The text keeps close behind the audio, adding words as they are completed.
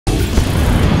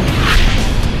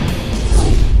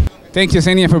Thank you,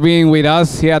 Ksenia, for being with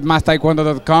us here at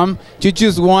MasTaekwondo.com. You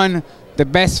just won the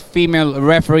best female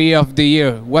referee of the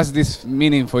year. What's this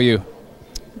meaning for you?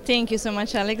 Thank you so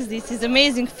much, Alex. This is an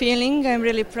amazing feeling. I'm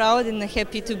really proud and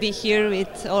happy to be here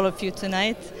with all of you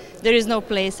tonight. There is no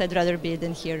place I'd rather be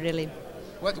than here, really.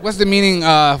 What's the meaning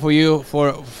for you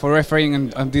for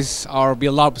refereeing on this our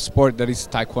beloved sport that is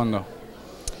Taekwondo?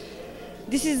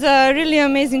 This is a really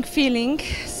amazing feeling.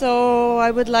 So I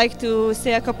would like to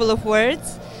say a couple of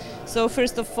words. So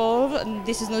first of all,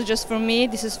 this is not just from me.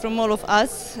 This is from all of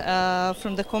us,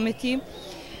 from the committee.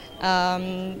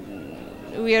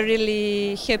 We are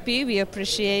really happy. We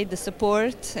appreciate the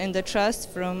support and the trust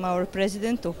from our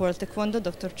president of World Taekwondo,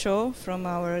 Dr. Cho, from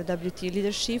our WT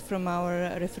leadership, from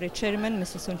our referee chairman,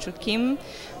 Mr. Sung-Chul Kim,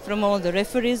 from all the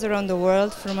referees around the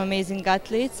world, from amazing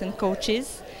athletes and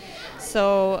coaches.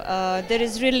 So there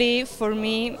is really, for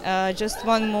me, just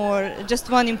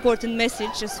one important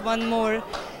message, just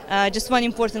one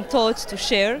important thought to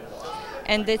share,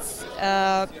 and that's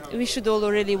we should all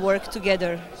really work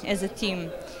together as a team.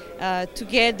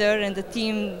 Together and the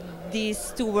team,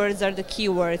 these two words are the key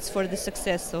words for the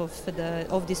success of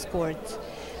this sport.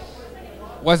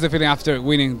 What's the feeling after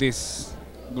winning this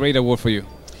great award for you?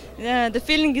 The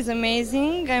feeling is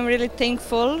amazing. I'm really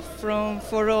thankful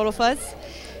for all of us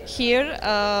here.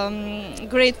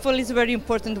 Grateful is a very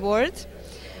important word.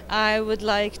 I would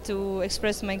like to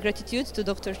express my gratitude to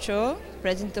Dr. Cho,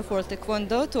 President of World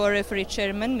Taekwondo, to our referee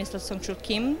chairman, Mr. Sung-Chul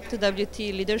Kim, to WT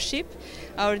leadership,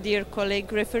 our dear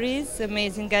colleague referees,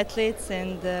 amazing athletes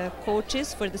and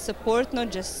coaches for the support,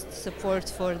 not just support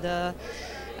for the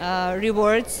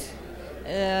rewards.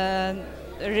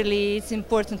 Really, it's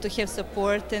important to have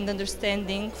support and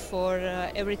understanding for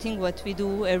everything what we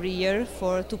do every year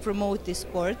to promote this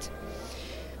sport.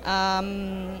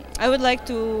 I would like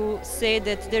to say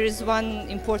that there is one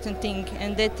important thing,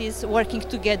 and that is working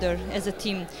together as a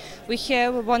team. We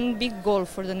have one big goal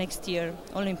for the next year,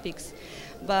 Olympics,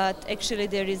 but actually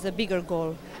there is a bigger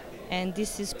goal, and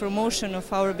this is promotion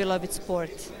of our beloved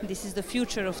sport. This is the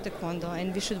future of Taekwondo,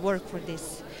 and we should work for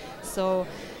this. So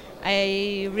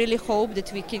I really hope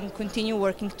that we can continue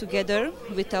working together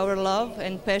with our love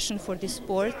and passion for this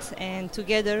sport, and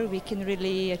together we can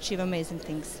really achieve amazing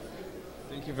things.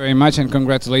 Thank you very much, and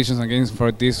congratulations again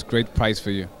for this great prize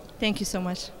for you. Thank you so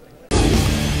much.